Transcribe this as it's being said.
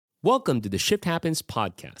Welcome to the Shift Happens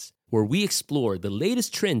podcast, where we explore the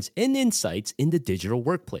latest trends and insights in the digital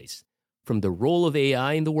workplace. From the role of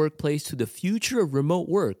AI in the workplace to the future of remote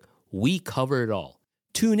work, we cover it all.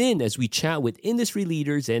 Tune in as we chat with industry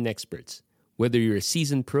leaders and experts. Whether you're a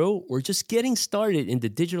seasoned pro or just getting started in the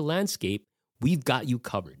digital landscape, we've got you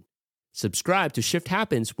covered. Subscribe to Shift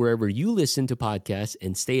Happens wherever you listen to podcasts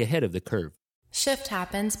and stay ahead of the curve. Shift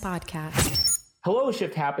Happens podcast. Hello,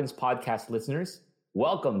 Shift Happens podcast listeners.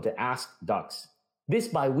 Welcome to Ask Ducks. This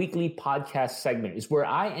bi-weekly podcast segment is where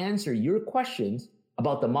I answer your questions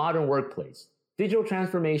about the modern workplace, digital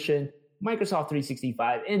transformation, Microsoft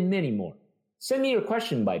 365, and many more. Send me your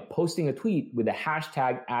question by posting a tweet with the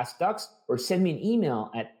hashtag AskDucks or send me an email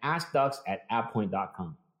at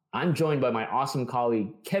askducks@apppoint.com. I'm joined by my awesome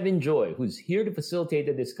colleague, Kevin Joy, who's here to facilitate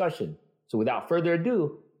the discussion. So without further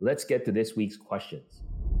ado, let's get to this week's questions.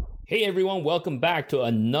 Hey everyone, welcome back to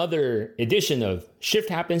another edition of Shift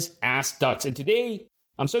Happens Ask Ducks. And today,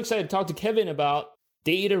 I'm so excited to talk to Kevin about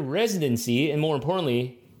data residency and more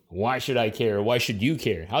importantly, why should I care? Why should you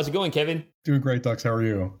care? How's it going, Kevin? Doing great, Dux. How are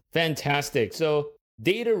you? Fantastic. So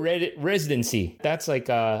data residency, that's like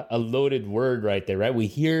a loaded word right there, right? We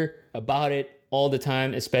hear about it all the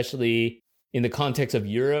time, especially in the context of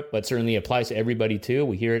Europe, but certainly applies to everybody too.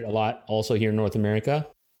 We hear it a lot also here in North America.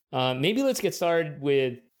 Maybe let's get started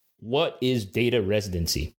with what is data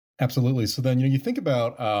residency? Absolutely. So then, you think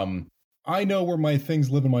about, I know where my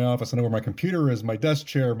things live in my office. I know where my computer is, my desk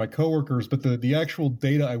chair, my coworkers, but the actual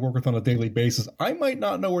data I work with on a daily basis, I might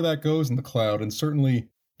not know where that goes in the cloud. And certainly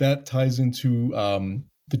that ties into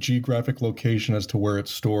the geographic location as to where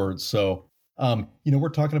it's stored. So, we're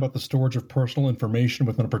talking about the storage of personal information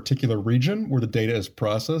within a particular region where the data is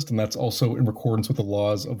processed. And that's also in accordance with the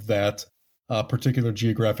laws of that particular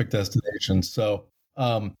geographic destination. So,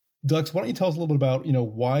 Dux, why don't you tell us a little bit about,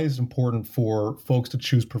 why it's important for folks to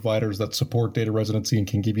choose providers that support data residency and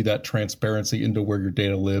can give you that transparency into where your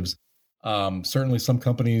data lives? Certainly some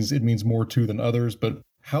companies it means more to than others, but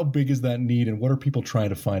how big is that need and what are people trying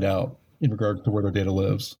to find out in regards to where their data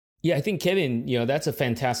lives? Yeah, I think, Kevin, that's a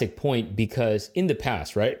fantastic point because in the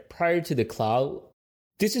past, right, prior to the cloud,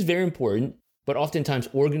 this is very important, but oftentimes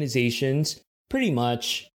organizations pretty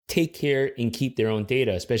much take care and keep their own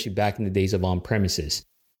data, especially back in the days of on-premises.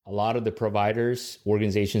 A lot of the providers,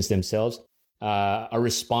 organizations themselves, are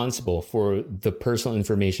responsible for the personal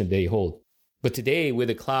information they hold. But today with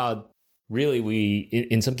the cloud, really,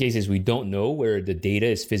 in some cases, we don't know where the data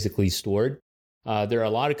is physically stored. There are a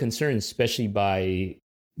lot of concerns, especially by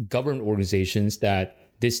government organizations, that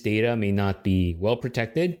this data may not be well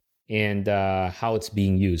protected and how it's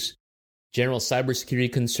being used. General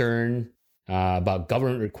cybersecurity concern, about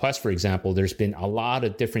government requests, for example, there's been a lot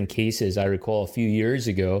of different cases. I recall a few years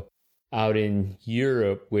ago out in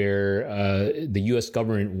Europe where the US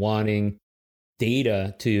government wanting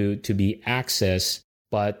data to be accessed,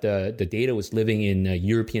 but the data was living in a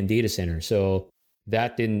European data center. So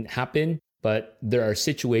that didn't happen. But there are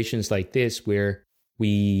situations like this where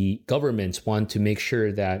governments want to make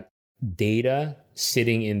sure that data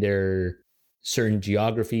sitting in their certain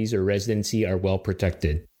geographies or residency are well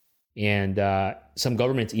protected. And some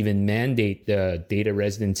governments even mandate the data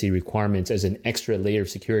residency requirements as an extra layer of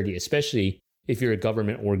security, especially if you're a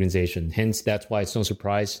government organization. Hence, that's why it's no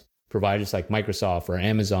surprise providers like Microsoft or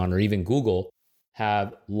Amazon or even Google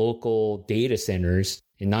have local data centers,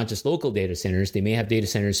 and not just local data centers. They may have data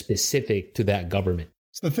centers specific to that government.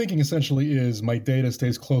 So the thinking essentially is my data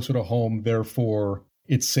stays closer to home, therefore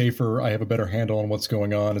it's safer. I have a better handle on what's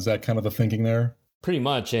going on. Is that kind of the thinking there? Pretty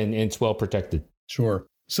much, and it's well protected. Sure.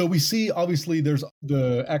 So we see, obviously, there's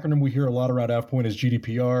the acronym we hear a lot around AvePoint is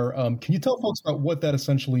GDPR. Can you tell folks about what that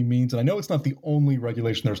essentially means? And I know it's not the only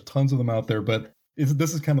regulation. There's tons of them out there, but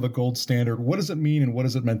this is kind of the gold standard. What does it mean and what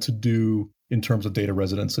is it meant to do in terms of data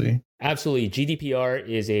residency? Absolutely. GDPR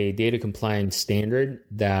is a data compliance standard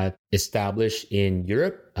that established in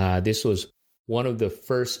Europe. This was one of the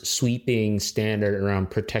first sweeping standard around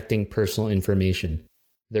protecting personal information.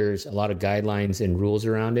 There's a lot of guidelines and rules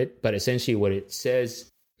around it, but essentially what it says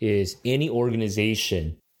is any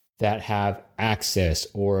organization that have access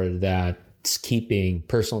or that's keeping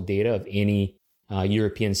personal data of any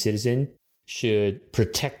European citizen should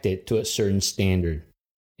protect it to a certain standard.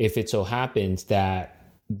 If it so happens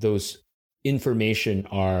that those information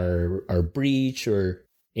are breached or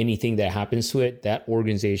anything that happens to it, that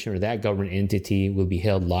organization or that government entity will be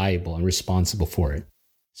held liable and responsible for it.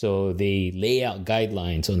 So they lay out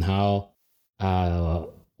guidelines on how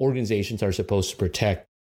organizations are supposed to protect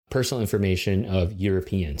personal information of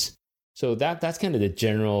Europeans. So that's kind of the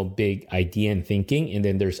general big idea and thinking. And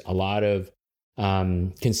then there's a lot of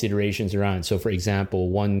considerations around. So, for example,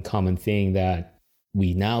 one common thing that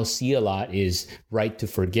we now see a lot is right to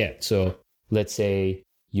forget. So let's say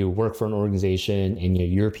you work for an organization and you're a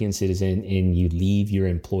European citizen and you leave your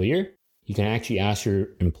employer. You can actually ask your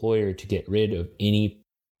employer to get rid of any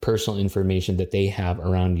personal information that they have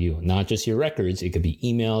around you, not just your records. It could be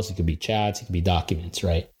emails, it could be chats, it could be documents,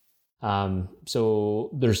 right? So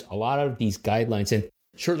there's a lot of these guidelines. And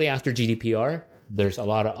shortly after GDPR, there's a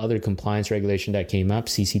lot of other compliance regulation that came up.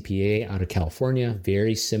 CCPA out of California,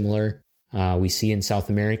 very similar. We see in South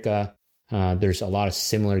America, there's a lot of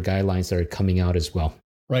similar guidelines that are coming out as well.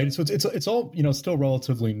 Right. So it's all, still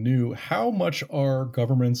relatively new. How much are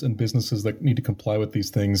governments and businesses that need to comply with these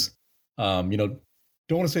things, don't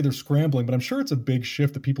want to say they're scrambling, but I'm sure it's a big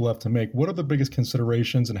shift that people have to make. What are the biggest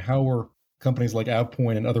considerations, and how are companies like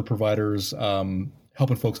AvePoint and other providers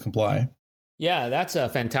helping folks comply? Yeah, that's a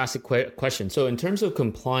fantastic question. So in terms of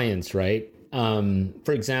compliance, right?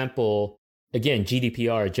 For example, again,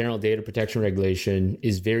 GDPR, General Data Protection Regulation,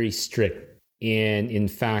 is very strict. And in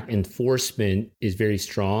fact, enforcement is very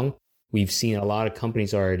strong. We've seen a lot of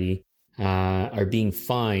companies already are being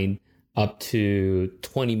fined up to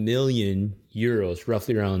 20 million euros,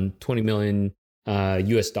 roughly around 20 million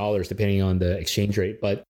US dollars, depending on the exchange rate.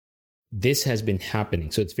 But this has been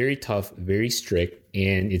happening. So it's very tough, very strict,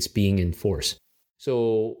 and it's being enforced.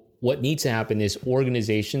 So what needs to happen is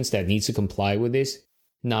organizations that needs to comply with this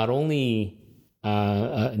not only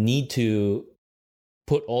need to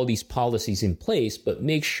put all these policies in place, but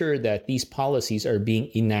make sure that these policies are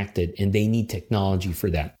being enacted, and they need technology for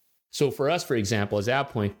that. So for us, for example, as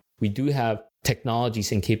AvePoint, we do have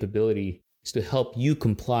technologies and capabilities to help you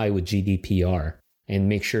comply with GDPR and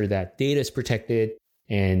make sure that data is protected.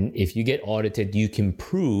 And if you get audited, you can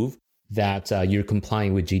prove that you're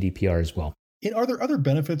complying with GDPR as well. And are there other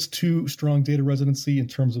benefits to strong data residency in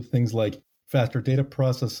terms of things like faster data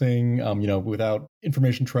processing, without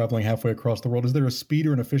information traveling halfway across the world? Is there a speed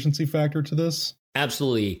or an efficiency factor to this?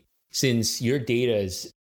 Absolutely. Since your data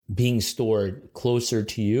is being stored closer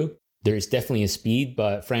to you, there is definitely a speed,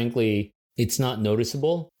 but frankly, it's not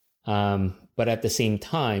noticeable. But at the same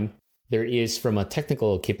time, there is, from a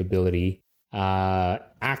technical capability,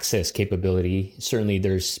 access capability, certainly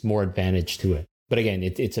there's more advantage to it. But again,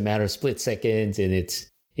 it's a matter of split seconds, and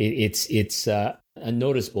it's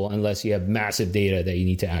unnoticeable unless you have massive data that you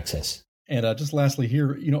need to access. And just lastly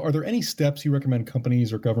here, are there any steps you recommend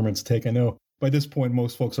companies or governments take? I know by this point,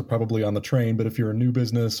 most folks are probably on the train, but if you're a new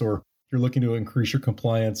business or you're looking to increase your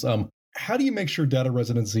compliance, how do you make sure data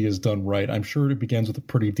residency is done right? I'm sure it begins with a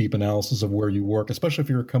pretty deep analysis of where you work, especially if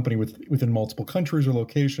you're a company within multiple countries or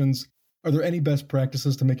locations. Are there any best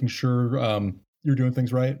practices to making sure you're doing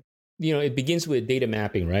things right? It begins with data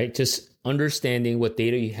mapping, right? Just understanding what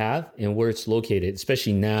data you have and where it's located,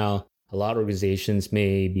 especially now. A lot of organizations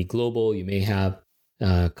may be global. You may have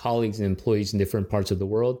colleagues and employees in different parts of the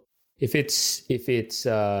world. If it's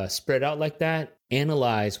spread out like that,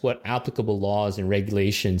 analyze what applicable laws and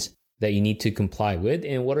regulations that you need to comply with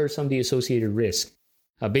and what are some of the associated risks.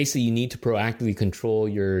 Basically, you need to proactively control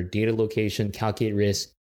your data location, calculate risk,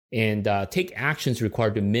 and take actions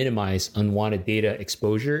required to minimize unwanted data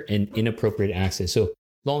exposure and inappropriate access. So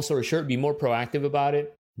long story short, be more proactive about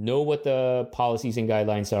it, know what the policies and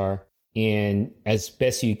guidelines are, and as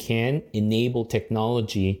best you can, enable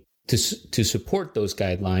technology to support those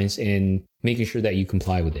guidelines and making sure that you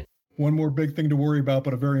comply with it. One more big thing to worry about,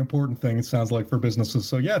 but a very important thing, it sounds like, for businesses.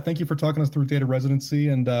 So yeah, thank you for talking us through data residency.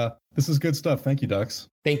 And this is good stuff. Thank you, Dux.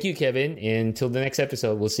 Thank you, Kevin. And until the next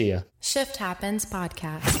episode, we'll see you. Shift Happens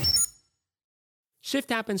Podcast. Shift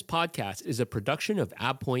Happens Podcast is a production of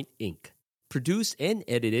AvePoint, Inc., produced and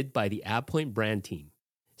edited by the AvePoint brand team.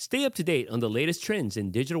 Stay up to date on the latest trends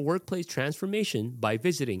in digital workplace transformation by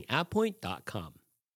visiting avepoint.com.